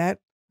plan for that.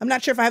 I'm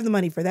not sure if I have the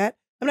money for that.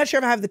 I'm not sure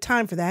if I have the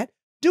time for that.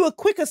 Do a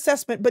quick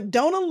assessment, but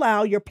don't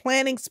allow your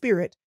planning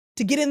spirit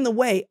to get in the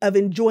way of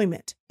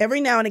enjoyment. Every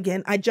now and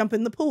again, I jump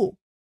in the pool.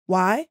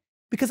 Why?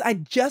 Because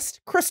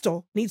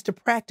Chrystal needs to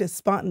practice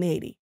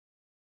spontaneity.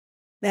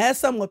 Now, that's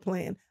somewhat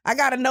planned. I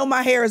got to know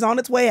my hair is on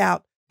its way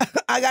out.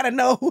 I got to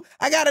know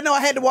I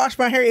had to wash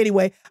my hair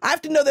anyway. I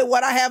have to know that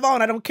what I have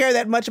on, I don't care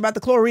that much about the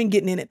chlorine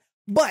getting in it.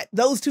 But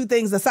those two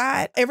things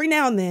aside, every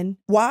now and then,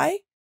 why?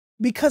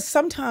 Because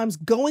sometimes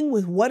going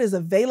with what is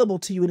available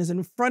to you and is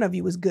in front of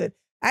you is good.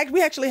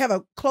 We actually have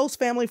a close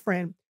family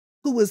friend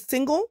who was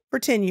single for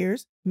 10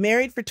 years,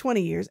 married for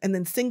 20 years, and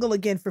then single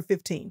again for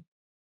 15.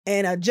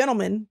 And a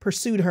gentleman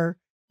pursued her.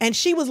 And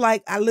she was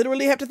like, I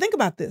literally have to think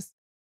about this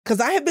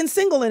because I have been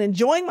single and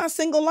enjoying my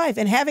single life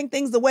and having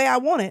things the way I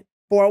want it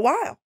for a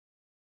while.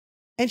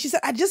 And she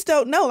said, I just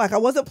don't know. Like, I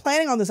wasn't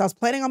planning on this. I was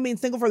planning on being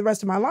single for the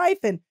rest of my life.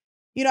 And,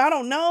 I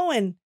don't know.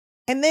 And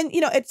then,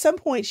 at some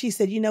point she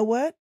said, you know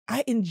what?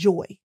 I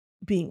enjoy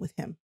being with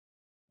him.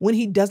 When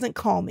he doesn't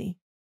call me,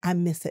 I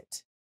miss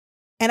it.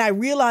 And I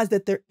realized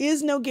that there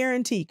is no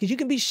guarantee because you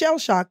can be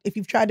shell-shocked if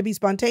you've tried to be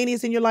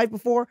spontaneous in your life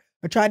before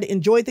or tried to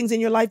enjoy things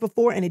in your life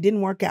before and it didn't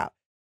work out.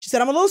 She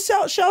said, I'm a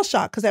little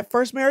shell-shocked because that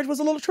first marriage was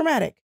a little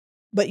traumatic.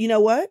 But you know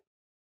what?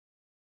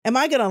 Am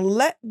I going to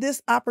let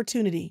this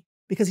opportunity,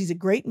 because he's a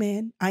great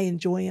man, I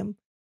enjoy him,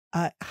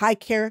 high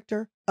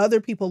character, other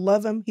people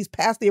love him, he's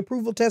passed the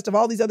approval test of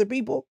all these other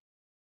people.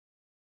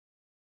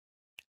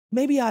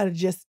 Maybe I ought to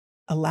just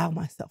allow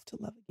myself to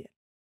love again.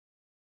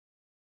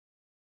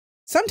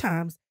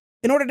 Sometimes,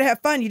 in order to have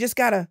fun, you just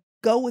got to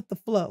go with the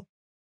flow.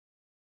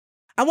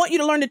 I want you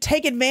to learn to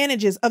take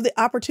advantages of the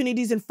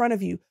opportunities in front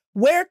of you.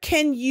 Where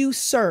can you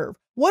serve?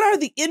 What are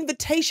the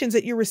invitations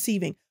that you're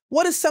receiving?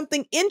 What is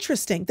something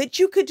interesting that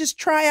you could just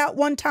try out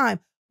one time?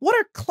 What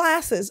are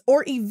classes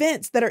or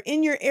events that are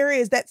in your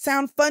areas that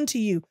sound fun to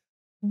you?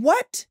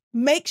 What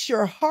makes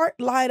your heart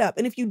light up?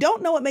 And if you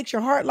don't know what makes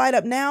your heart light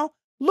up now,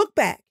 look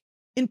back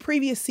in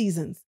previous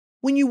seasons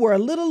when you were a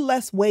little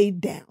less weighed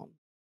down.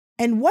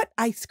 And what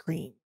ice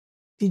cream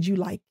did you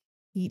like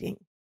eating?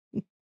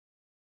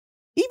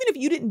 Even if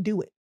you didn't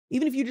do it,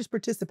 even if you just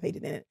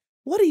participated in it,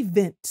 what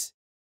event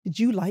did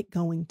you like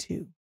going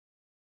to?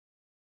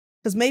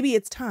 Because maybe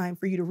it's time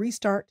for you to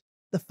restart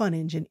the fun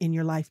engine in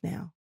your life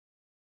now.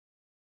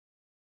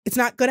 It's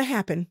not going to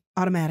happen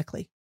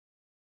automatically.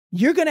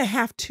 You're going to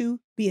have to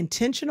be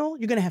intentional.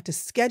 You're going to have to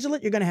schedule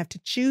it. You're going to have to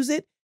choose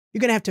it.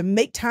 You're going to have to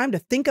make time to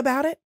think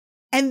about it.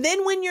 And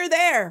then when you're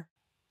there,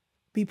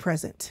 be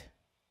present.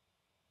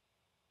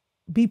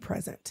 Be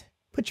present.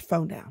 Put your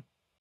phone down.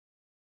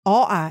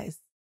 All eyes,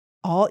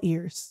 all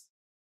ears.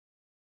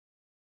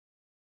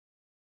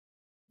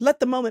 Let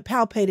the moment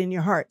palpate in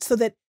your heart so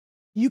that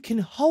you can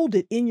hold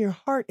it in your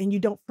heart and you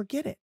don't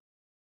forget it.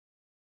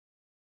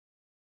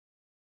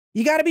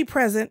 You got to be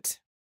present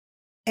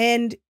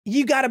and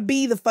you got to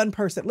be the fun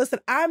person. Listen,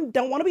 I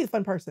don't want to be the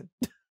fun person.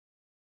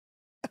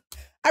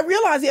 I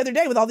realized the other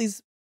day with all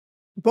these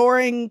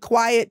boring,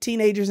 quiet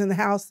teenagers in the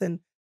house and,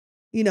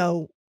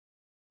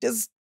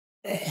 just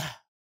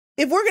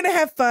if we're going to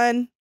have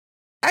fun,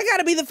 I got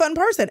to be the fun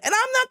person. And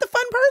I'm not the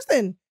fun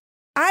person.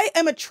 I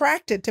am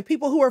attracted to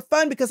people who are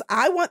fun because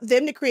I want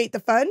them to create the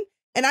fun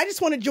and I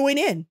just want to join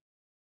in,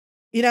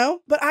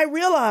 But I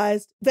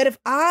realized that if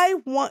I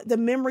want the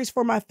memories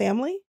for my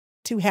family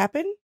to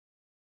happen,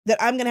 that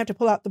I'm going to have to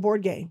pull out the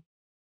board game.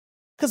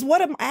 Because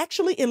what I'm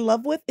actually in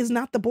love with is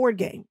not the board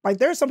game. Like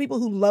there are some people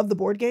who love the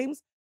board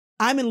games.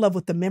 I'm in love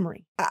with the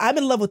memory. I'm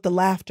in love with the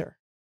laughter.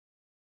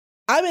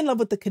 I'm in love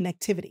with the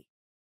connectivity.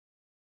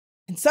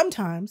 And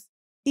sometimes,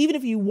 even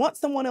if you want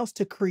someone else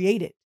to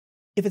create it,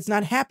 if it's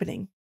not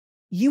happening,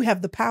 you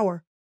have the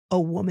power, a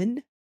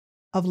woman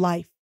of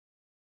life.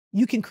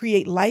 You can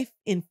create life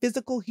in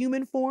physical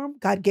human form.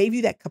 God gave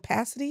you that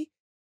capacity,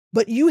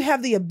 but you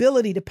have the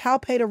ability to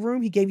palpate a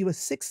room. He gave you a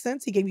sixth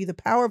sense. He gave you the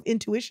power of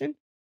intuition.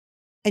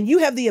 And you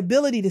have the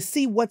ability to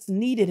see what's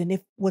needed. And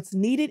if what's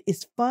needed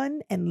is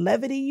fun and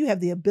levity, you have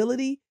the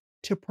ability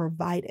to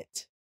provide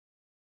it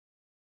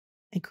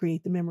and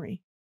create the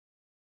memory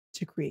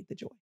to create the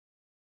joy.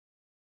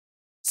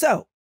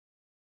 So,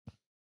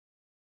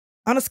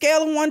 on a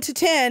scale of 1 to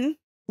 10,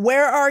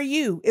 where are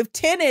you? If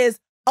 10 is,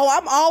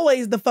 I'm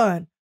always the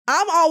fun.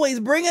 I'm always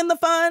bringing the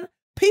fun.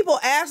 People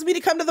ask me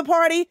to come to the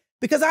party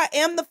because I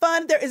am the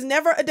fun. There is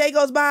never a day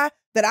goes by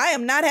that I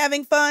am not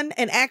having fun.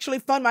 And actually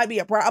fun might be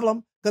a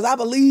problem because I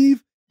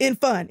believe in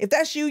fun. If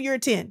that's you, you're a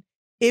 10.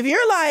 If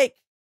you're like,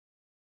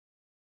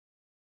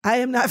 I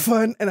am not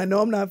fun and I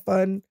know I'm not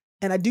fun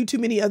and I do too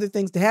many other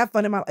things to have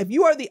fun in my life. If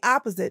you are the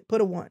opposite,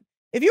 put a 1.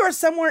 If you are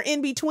somewhere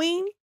in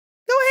between,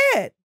 go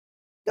ahead.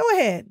 Go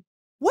ahead.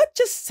 What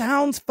just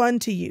sounds fun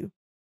to you?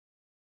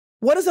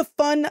 What is a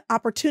fun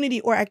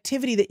opportunity or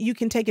activity that you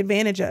can take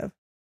advantage of?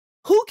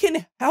 Who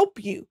can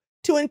help you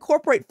to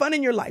incorporate fun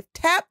in your life?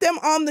 Tap them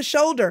on the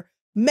shoulder.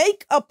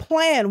 Make a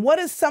plan. What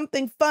is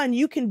something fun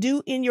you can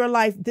do in your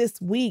life this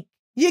week?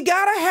 You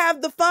got to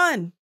have the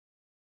fun.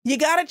 You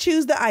got to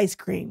choose the ice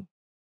cream.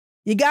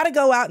 You got to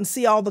go out and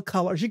see all the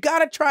colors. You got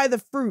to try the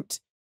fruit.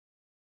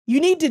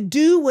 You need to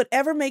do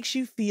whatever makes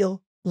you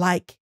feel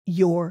like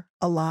you're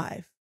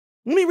alive.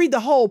 Let me read the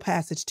whole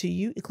passage to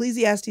you.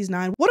 Ecclesiastes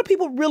 9. What do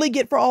people really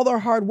get for all their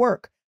hard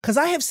work? Because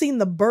I have seen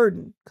the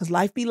burden, because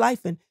life be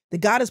lifing,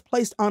 that God has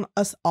placed on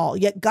us all.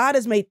 Yet God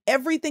has made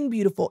everything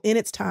beautiful in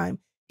its time.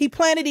 He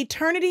planted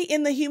eternity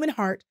in the human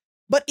heart.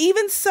 But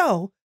even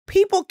so,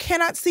 people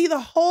cannot see the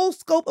whole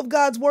scope of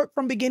God's work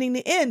from beginning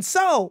to end.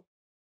 So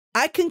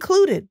I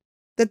concluded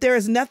that there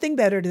is nothing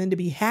better than to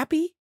be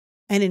happy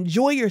and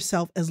enjoy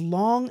yourself as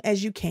long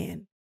as you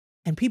can.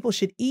 And people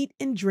should eat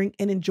and drink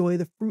and enjoy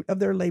the fruit of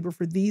their labor,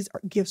 for these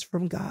are gifts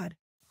from God.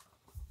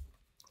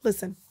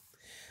 Listen,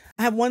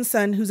 I have one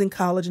son who's in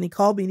college and he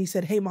called me and he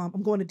said, "Hey, Mom,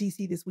 I'm going to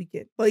DC this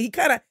weekend." Well, he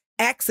kind of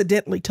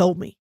accidentally told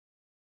me.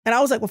 And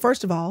I was like, well,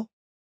 first of all,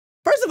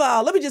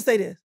 let me just say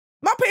this.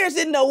 My parents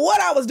didn't know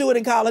what I was doing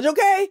in college,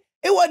 okay?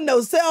 It wasn't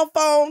no cell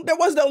phone. There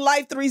was no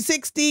Life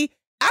 360.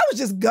 I was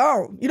just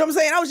gone. You know what I'm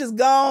saying? I was just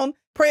gone,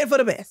 praying for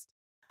the best.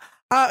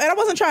 And I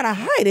wasn't trying to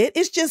hide it.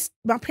 It's just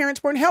my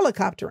parents weren't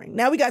helicoptering.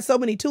 Now we got so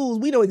many tools.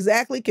 We know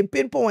exactly, can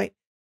pinpoint.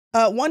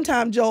 One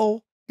time,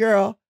 Joel,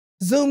 girl,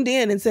 zoomed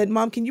in and said,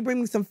 "Mom, can you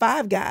bring me some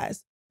Five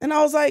Guys?" And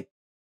I was like,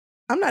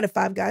 "I'm not at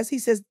Five Guys." He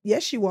says,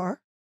 "Yes, you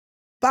are.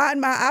 Find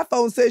my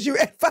iPhone says you're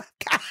at Five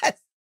Guys."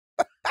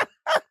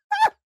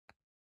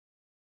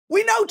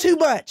 We know too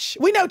much.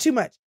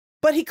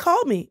 But he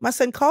called me. My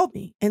son called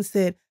me and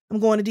said, "I'm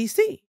going to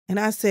DC." And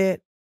I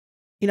said,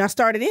 I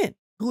started in.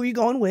 "Who are you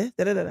going with?"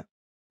 Da, da, da, da.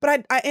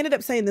 But I ended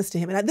up saying this to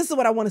him. And this is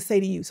what I want to say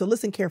to you. So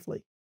listen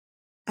carefully.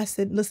 I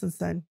said, "Listen,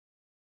 son,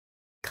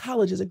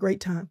 college is a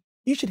great time.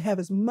 You should have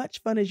as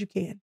much fun as you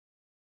can.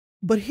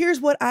 But here's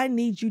what I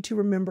need you to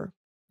remember.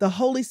 The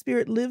Holy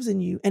Spirit lives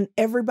in you and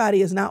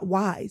everybody is not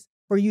wise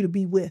for you to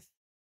be with.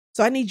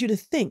 So I need you to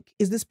think,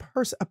 is this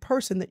person a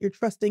person that you're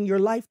trusting your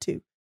life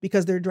to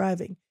because they're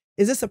driving?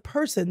 Is this a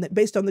person that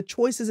based on the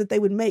choices that they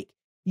would make,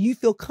 you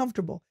feel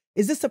comfortable?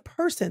 Is this a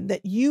person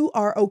that you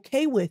are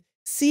okay with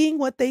seeing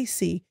what they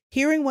see,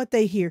 hearing what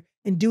they hear,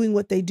 and doing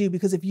what they do?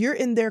 Because if you're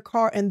in their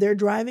car and they're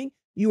driving,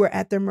 you are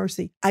at their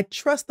mercy. I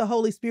trust the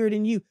Holy Spirit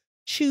in you.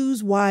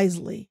 Choose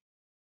wisely."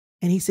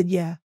 And he said,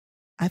 "Yeah,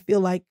 I feel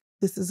like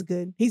this is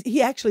good."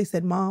 He actually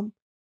said, "Mom,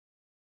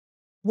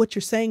 what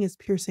you're saying is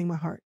piercing my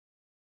heart.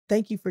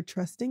 Thank you for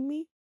trusting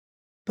me.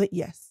 But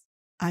yes,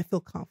 I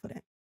feel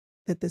confident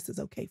that this is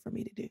okay for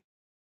me to do."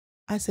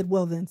 I said,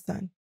 "Well then,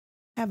 son,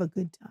 have a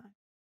good time."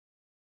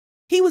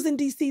 He was in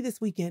DC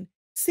this weekend,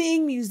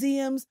 seeing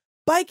museums,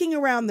 biking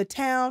around the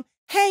town,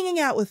 hanging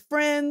out with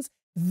friends.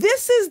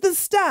 This is the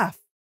stuff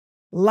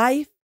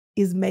life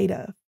is made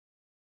of.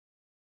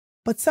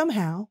 But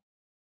somehow,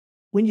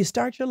 when you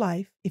start your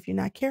life, if you're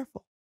not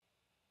careful,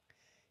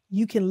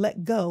 you can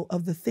let go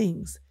of the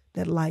things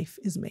that life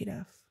is made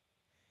of.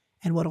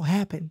 And what'll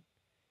happen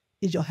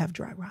is you'll have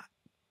dry rot.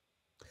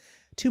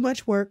 Too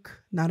much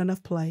work, not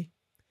enough play.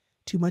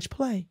 Too much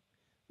play,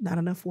 not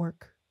enough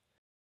work.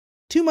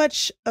 Too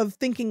much of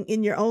thinking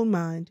in your own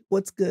mind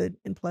what's good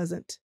and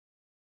pleasant.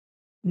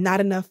 Not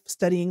enough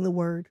studying the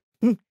word.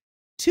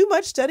 Too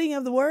much studying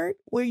of the word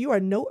where you are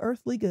no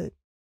earthly good.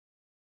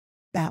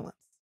 Balance.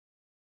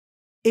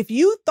 If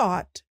you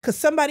thought, because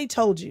somebody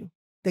told you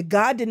that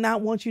God did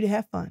not want you to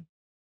have fun,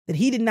 that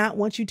he did not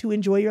want you to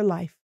enjoy your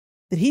life,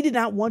 that he did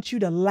not want you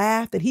to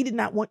laugh, that he did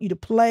not want you to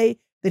play,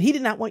 that he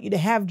did not want you to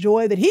have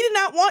joy, that he did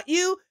not want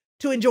you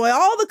to enjoy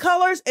all the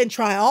colors and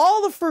try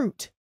all the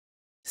fruit,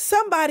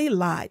 somebody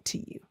lied to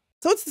you.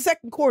 So it's the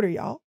second quarter,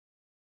 y'all.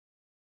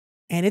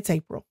 And it's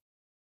April.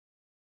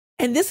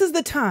 And this is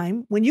the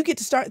time when you get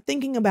to start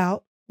thinking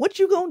about what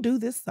you're going to do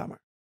this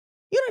summer.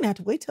 You don't have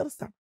to wait till the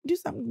summer. Do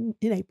something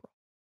in April.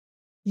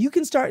 You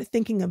can start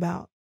thinking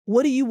about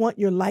what do you want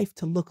your life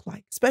to look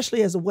like,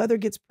 especially as the weather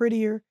gets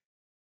prettier,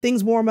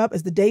 things warm up,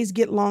 as the days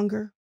get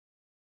longer.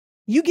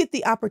 You get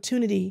the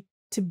opportunity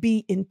to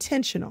be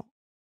intentional.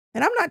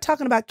 And I'm not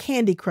talking about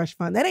Candy Crush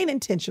fun. That ain't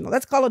intentional.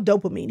 That's called a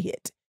dopamine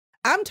hit.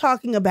 I'm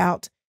talking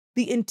about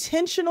the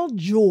intentional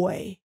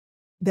joy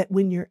that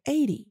when you're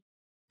 80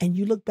 and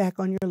you look back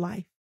on your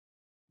life,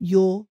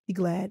 you'll be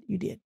glad you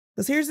did.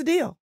 Because here's the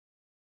deal.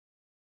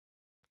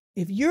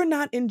 If you're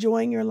not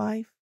enjoying your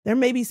life, there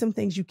may be some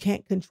things you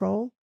can't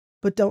control,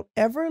 but don't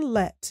ever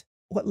let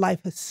what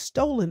life has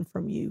stolen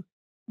from you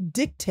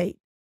dictate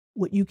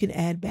what you can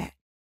add back.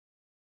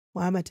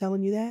 Why am I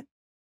telling you that?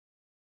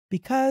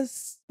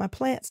 Because my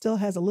plant still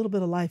has a little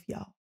bit of life,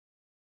 y'all.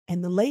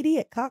 And the lady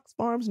at Cox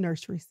Farms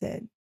Nursery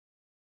said,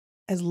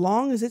 as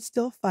long as it's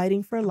still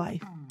fighting for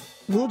life,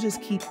 we'll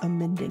just keep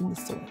amending the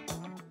soil.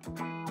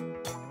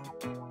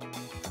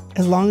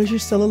 As long as you're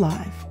still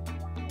alive,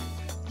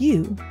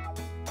 you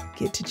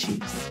get to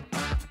choose.